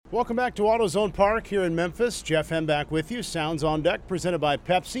Welcome back to AutoZone Park here in Memphis. Jeff Hem back with you. Sounds on Deck presented by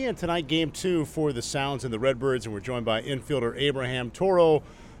Pepsi. And tonight, Game 2 for the Sounds and the Redbirds. And we're joined by infielder Abraham Toro.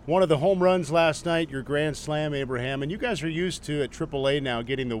 One of the home runs last night, your grand slam, Abraham. And you guys are used to, at AAA now,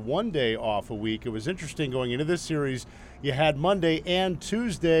 getting the 1 day off a week. It was interesting going into this series. You had Monday and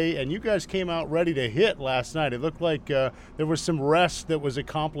Tuesday, and you guys came out ready to hit last night. It looked like there was some rest that was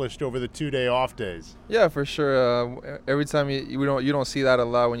accomplished over the 2 day off days. Yeah, for sure. Every time you don't see that a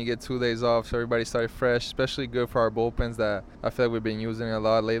lot when you get 2 days off, so everybody started fresh. Especially good for our bullpens that I feel like we've been using a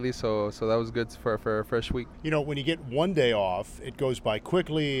lot lately. So that was good for a fresh week. You know, when you get 1 day off, it goes by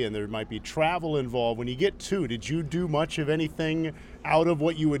quickly, and there might be travel involved. When you get two, did you do much of anything out of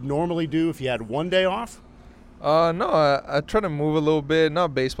what you would normally do if you had 1 day off? No, I try to move a little bit,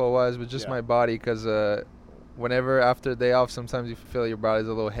 not baseball-wise, but just my body, because whenever after a day off, sometimes you feel your body's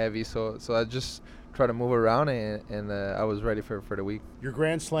a little heavy. So I just try to move around, and I was ready for the week. Your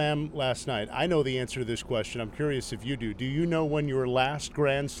grand slam last night, I know the answer to this question. I'm curious if you do. Do you know when your last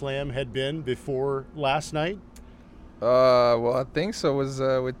grand slam had been before last night? Well, I think so. It was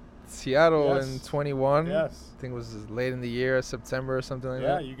with Seattle in 21. Yes. I think it was late in the year, September or something like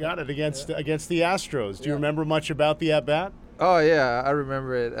that. Yeah, you got it against the Astros. Do you remember much about the at-bat? Oh, yeah, I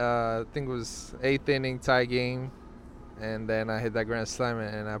remember it. I think it was 8th inning tie game, and then I hit that grand slam,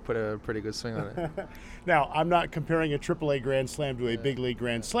 and I put a pretty good swing on it. Now, I'm not comparing a AAA grand slam to a big league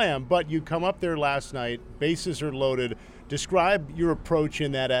grand slam, but you come up there last night, bases are loaded. Describe your approach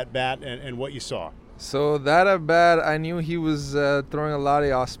in that at-bat and what you saw. So that at bat, I knew he was throwing a lot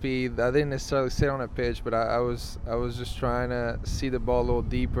of off speed. I didn't necessarily sit on a pitch, but I was just trying to see the ball a little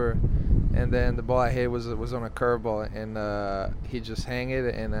deeper, and then the ball I hit was on a curveball, and he just hang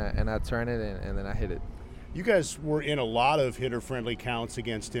it, and I turn it, and then I hit it. You guys were in a lot of hitter-friendly counts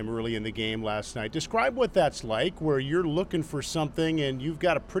against him early in the game last night. Describe what that's like, where you're looking for something and you've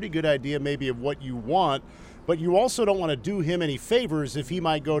got a pretty good idea maybe of what you want, but you also don't want to do him any favors if he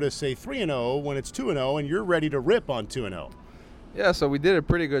might go to, say, 3-0 when it's 2-0 and you're ready to rip on 2-0. Yeah, so we did a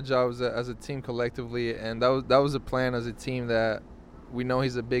pretty good job as a team collectively, and that was the plan as a team. That we know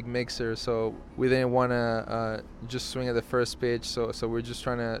he's a big mixer, so we didn't want to just swing at the first pitch. So we're just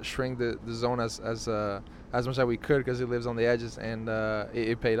trying to shrink the zone as much as we could, because he lives on the edges, and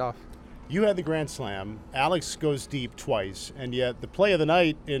it paid off. You had the grand slam. Alex goes deep twice, and yet the play of the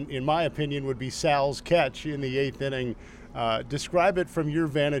night, in my opinion, would be Sal's catch in the 8th inning. Describe it from your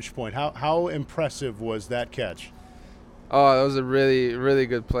vantage point. How impressive was that catch? Oh, that was a really, really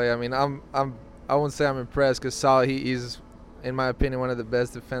good play. I mean, I wouldn't say I'm impressed, because Sal, he's, in my opinion, one of the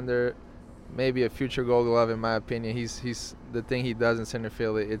best defender, maybe a future Gold Glove in my opinion. He's the thing he does in center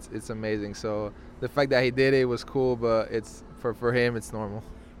field. It's amazing. So the fact that he did it was cool, but it's for him, it's normal.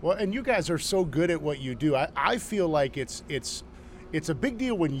 Well, and you guys are so good at what you do. I feel like it's a big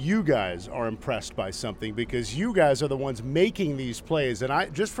deal when you guys are impressed by something, because you guys are the ones making these plays.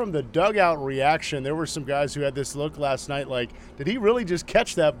 And just from the dugout reaction, there were some guys who had this look last night like, did he really just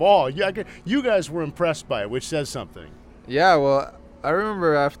catch that ball? You guys were impressed by it, which says something. Yeah, well, I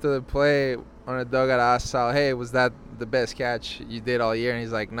remember after the play on the dugout, I asked Sal, hey, was that the best catch you did all year? And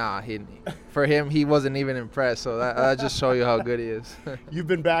he's like, nah, for him, he wasn't even impressed. So that just show you how good he is. You've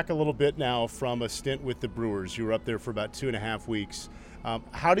been back a little bit now from a stint with the Brewers. You were up there for about 2.5 weeks.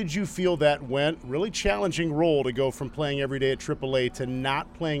 How did you feel that went? Really challenging role to go from playing every day at AAA to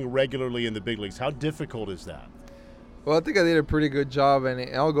not playing regularly in the big leagues. How difficult is that? Well, I think I did a pretty good job, and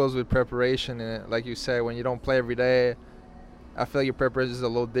it all goes with preparation. And like you said, when you don't play every day, I feel like your preparation is a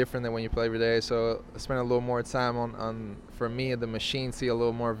little different than when you play every day. So I spent a little more time on for me, the machine, see a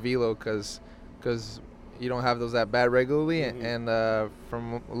little more velo, because you don't have those at-bat regularly. Mm-hmm. And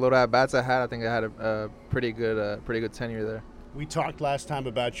from a little at-bats I had, I think I had a pretty good tenure there. We talked last time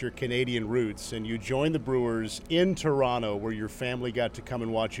about your Canadian roots, and you joined the Brewers in Toronto, where your family got to come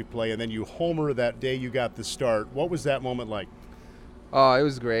and watch you play, and then you homer that day you got the start. What was that moment like? Oh, it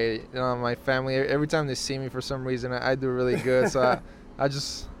was great. You know, my family, every time they see me for some reason, I do really good. So I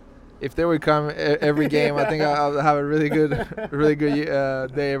just, if they would come every game, I think I'll have a really good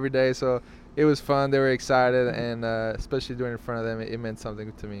day every day. So it was fun. They were excited, and especially doing it in front of them, it meant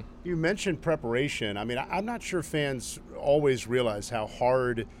something to me. You mentioned preparation. I mean, I'm not sure fans always realize how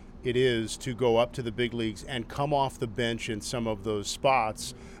hard it is to go up to the big leagues and come off the bench in some of those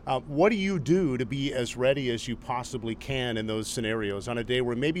spots. What do you do to be as ready as you possibly can in those scenarios on a day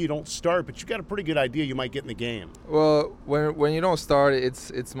where maybe you don't start, but you've got a pretty good idea you might get in the game? Well, when you don't start,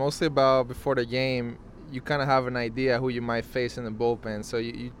 it's mostly about before the game. you kind of have an idea who you might face in the bullpen. So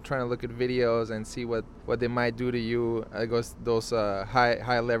you trying to look at videos and see what they might do to you against those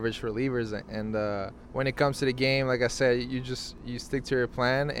high leverage relievers. And when it comes to the game, like I said, you stick to your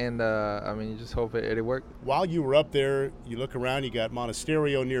plan, and you just hope it worked. While you were up there, you look around, you got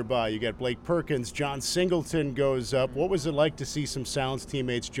Monasterio nearby, you got Blake Perkins, John Singleton goes up. What was it like to see some Sounds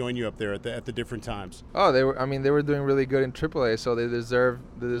teammates join you up there at the different times? Oh, they were doing really good in AAA, so they deserve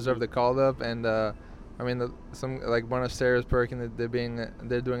the call up. And some like Monasterio, Perkins,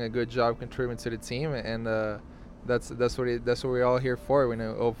 they're doing a good job contributing to the team, and that's what we're all here for. We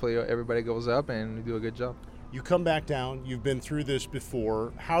know hopefully everybody goes up and we do a good job. You come back down, you've been through this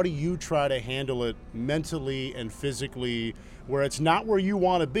before. How do you try to handle it mentally and physically, where it's not where you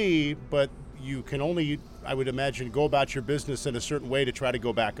want to be, but you can only, I would imagine, go about your business in a certain way to try to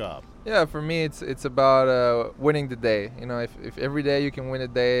go back up? Yeah, for me, it's about winning the day. If every day you can win a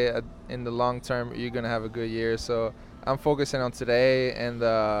day, in the long term, you're going to have a good year. So I'm focusing on today, and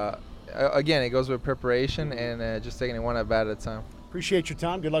again, it goes with preparation and just taking it one at bat at a time. Appreciate your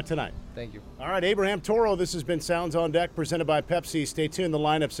time. Good luck tonight. Thank you. All right, Abraham Toro, this has been Sounds on Deck presented by Pepsi. Stay tuned. The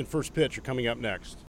lineups and first pitch are coming up next.